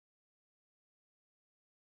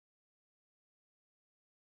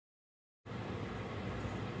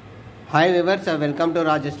Hi viewers, welcome to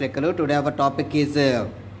Rajeshlekkalu. Today our topic is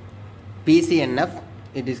Pcnf.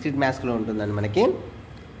 ఈ discrete మ్యాథ్స్లో ఉంటుందండి మనకి.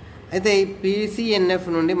 అయితే ఈ Pcnf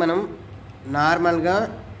నుండి మనం నార్మల్గా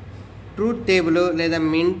ట్రూత్ టేబుల్ లేదా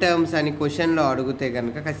మిన్ టర్మ్స్ అని క్వశ్చన్లో అడిగితే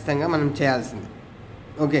కనుక ఖచ్చితంగా మనం చేయాల్సింది.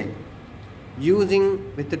 Okay, using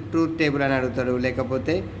with truth table అని అడుగుతాడు,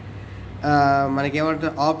 లేకపోతే మనకి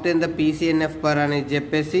ఏమంటారు ఆప్టెన్ ద Pcnf పర్ అని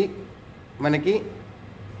చెప్పేసి మనకి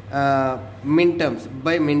మిన్ టర్మ్స్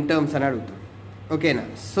బై మిన్ టర్మ్స్ అని అడుగుతాం. ఓకేనా?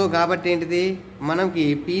 సో కాబట్టి ఏంటిది, మనకి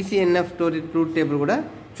Pcnf ట్రూత్ టేబుల్ కూడా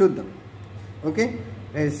చూద్దాం. ఓకే,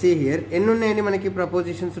 సి హియర్ ఎన్ని ఉన్నాయండి మనకి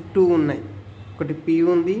ప్రపోజిషన్స్ 2 ఉన్నాయి. ఒకటి P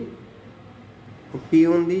ఉంది,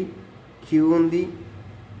 Q ఉంది.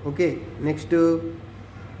 ఓకే, నెక్స్ట్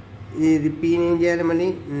ఇది Pని ఏం చేయాలి,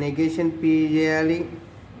 మళ్ళీ నెగేషన్ P చేయాలి.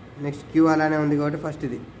 నెక్స్ట్ Q అలానే ఉంది కాబట్టి ఫస్ట్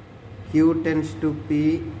ఇది Q tends to P,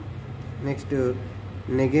 next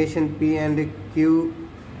negation P and Q,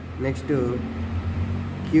 next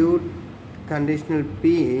Q conditional P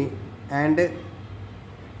and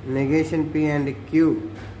negation P and Q.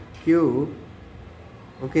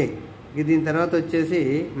 Okay, దీని తర్వాత వచ్చేసి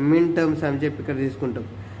మిన్ టర్మ్స్ అని చెప్పి ఇక్కడ తీసుకుంటాం.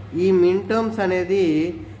 ఈ మిన్ టర్మ్స్ అనేది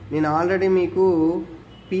నేను ఆల్రెడీ మీకు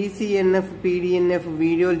Pcnf PDNF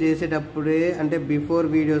వీడియోలు చేసేటప్పుడే, అంటే బిఫోర్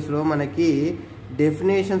వీడియోస్లో మనకి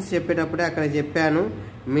డెఫినేషన్స్ చెప్పేటప్పుడే అక్కడ చెప్పాను.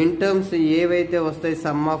 మిన్ టర్మ్స్ ఏవైతే వస్తాయి,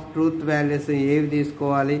 సమ్ ఆఫ్ ట్రూత్ వాల్యూస్ ఏవి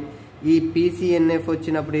తీసుకోవాలి, ఈ Pcnf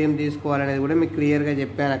వచ్చినప్పుడు ఏం తీసుకోవాలనేది కూడా మీకు క్లియర్గా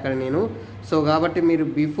చెప్పాను అక్కడ నేను. సో కాబట్టి మీరు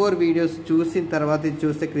బిఫోర్ వీడియోస్ చూసిన తర్వాత ఇది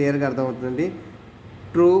చూస్తే క్లియర్గా అర్థమవుతుంది.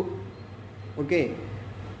 ట్రూ, ఓకే,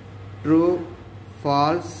 ట్రూ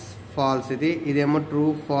ఫాల్స్, ఇదేమో ట్రూ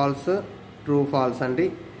ఫాల్స్ అండి,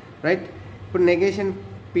 రైట్. ఇప్పుడు నెగేషన్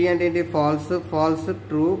P అంటే ఏంటి, ఫాల్స్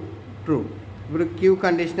ట్రూ. ఇప్పుడు Q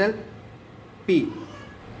కండిషనల్ P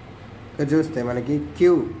ఇక్కడ చూస్తే మనకి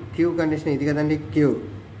క్యూ కండిషన్ ఇది కదండి,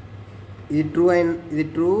 ఇది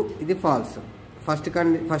ట్రూ, ఇది ఫాల్స్.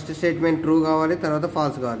 ఫస్ట్ స్టేట్మెంట్ ట్రూ కావాలి, తర్వాత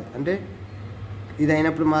ఫాల్స్ కావాలి. అంటే ఇది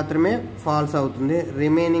అయినప్పుడు మాత్రమే ఫాల్స్ అవుతుంది.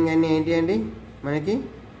 రిమైనింగ్ అన్నీ ఏంటి అండి మనకి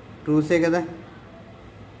ట్రూసే కదా.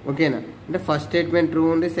 ఓకేనా? అంటే ఫస్ట్ స్టేట్మెంట్ ట్రూ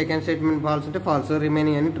ఉండి సెకండ్ స్టేట్మెంట్ ఫాల్స్ ఉంటే ఫాల్స్,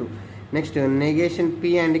 రిమైనింగ్ అని true. Next negation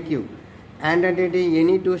P and Q. And అంటే ఏంటి,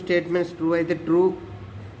 ఎనీ 2 స్టేట్మెంట్స్ ట్రూ అయితే ట్రూ,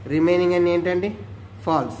 రిమైనింగ్ అన్నీ ఏంటండి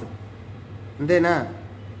ఫాల్స్. అంతేనా?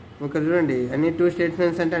 ఇక్కడ చూడండి, అన్ని 2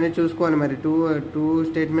 స్టేట్మెంట్స్ అంటే అన్నీ చూసుకోవాలి మరి. టూ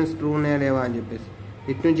స్టేట్మెంట్స్ ట్రూ ఉన్నాయా లేవా అని చెప్పేసి.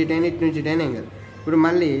 ఇటు నుంచి ఇటైనా ఏం కదా. ఇప్పుడు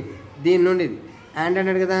మళ్ళీ దీని నుండి అండ్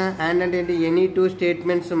అన్నాడు కదా. అండ్ అంటే ఏంటి, ఎనీ 2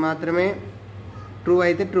 స్టేట్మెంట్స్ మాత్రమే ట్రూ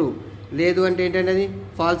అయితే ట్రూ, లేదు అంటే ఏంటంటే అది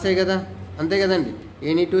ఫాల్సే కదా. అంతే కదండి,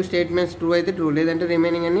 ఎనీ 2 స్టేట్మెంట్స్ ట్రూ అయితే ట్రూ, లేదంటే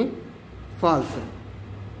రిమైనింగ్ అన్నీ ఫాల్స్.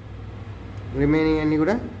 రిమైనింగ్ అన్నీ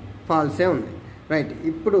కూడా ఫాల్సే ఉన్నాయి, రైట్.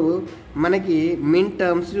 ఇప్పుడు మనకి మిన్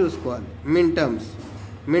టర్మ్స్ చూసుకోవాలి.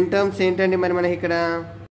 మిన్ టర్మ్స్ ఏంటండి మరి మనకి ఇక్కడ,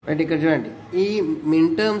 రైట్. ఇక్కడ చూడండి, ఈ మిన్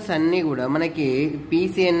టర్మ్స్ అన్నీ కూడా మనకి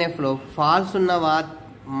Pcnfలో ఫాల్స్ ఉన్న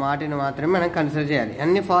వాటిని మాత్రమే మనం కన్సిడర్ చేయాలి.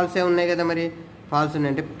 అన్ని ఫాల్సే ఉన్నాయి కదా, మరి ఫాల్స్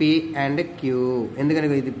ఉన్నాయంటే P అండ్ Q. ఎందుకంటే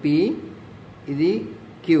ఇది P, ఇది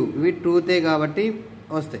Q, ఇవి ట్రూతే కాబట్టి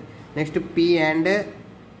వస్తాయి. Next P and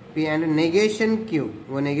negation Q.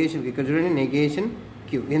 Negation ఇక్కడ చూడండి, నెగేషన్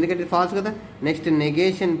Q ఎందుకంటే ఫాల్స్ కదా. నెక్స్ట్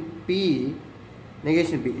నెగేషన్ P,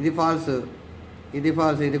 ఇది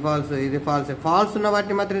ఫాల్స్ ఉన్న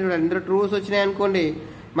వాటిని మాత్రం చూడాలి. ఇందులో ట్రూస్ వచ్చినాయి అనుకోండి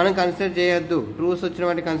మనం కన్సిడర్ చేయొద్దు. ట్రూస్ వచ్చిన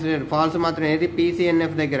వాటిని కన్సిడర్ చేయాలి. ఫాల్స్ మాత్రం ఏది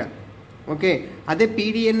Pcnf దగ్గర. ఓకే, అదే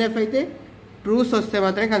PDNF అయితే ట్రూస్ వస్తే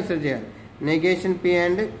మాత్రమే కన్సిడర్ చేయాలి. Negation P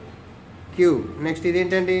and Q. Next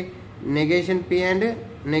ఇదేంటండి, negation P and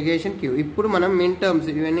negation Q. ఇప్పుడు మనం మిన్ టర్మ్స్,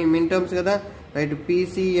 ఇవన్నీ మిన్ టర్మ్స్ కదా, right.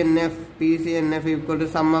 Pcnf equal to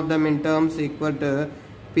some of the min terms equal to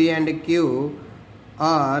P and Q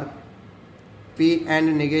are P and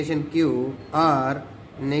negation Q are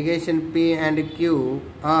negation P and Q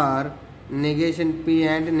are negation P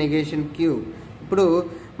and negation Q. ఇప్పుడు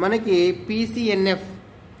మనకి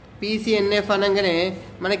Pcnf అనగానే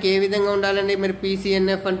మనకి ఏ విధంగా ఉండాలండి మరి?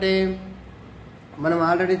 Pcnf అంటే మనం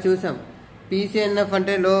already చూసాం. Pcnf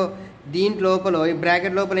అంటే దీంట్ లోపల, ఈ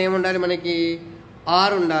బ్రాకెట్ లోపల ఏముండాలి మనకి,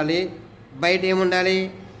 ఆర్ ఉండాలి, బయట ఏముండాలి,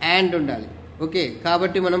 అండ్ ఉండాలి. ఓకే,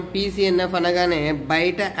 కాబట్టి మనం Pcnf అనగానే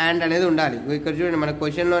బయట అండ్ అనేది ఉండాలి. ఇక్కడ చూడండి, మన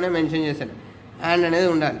క్వశ్చన్లోనే మెన్షన్ చేశాను, అండ్ అనేది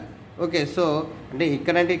ఉండాలి. ఓకే, సో అంటే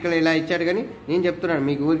ఇక్కడ ఇలా ఇచ్చాడు, కానీ నేను చెప్తున్నాను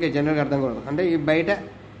మీకు ఊరికే జనరల్గా అర్థం కాదు. అంటే ఈ బయట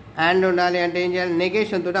అండ్ ఉండాలి అంటే ఏం చేయాలి,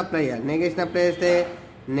 నెగేషన్ తోటి అప్లై చేయాలి. నెగేషన్ అప్లై చేస్తే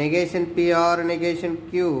negation P are negation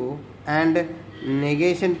Q and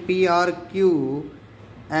negation P are Q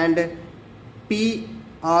and P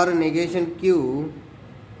are negation Q.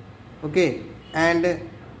 Okay, and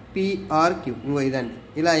P are Q. ఇంకో ఇదండి,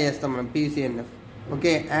 ఇలా చేస్తాం మనం Pcnf.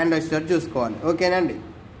 ఓకే, అండ్ వచ్చేటట్టు చూసుకోవాలి. ఓకేనండి.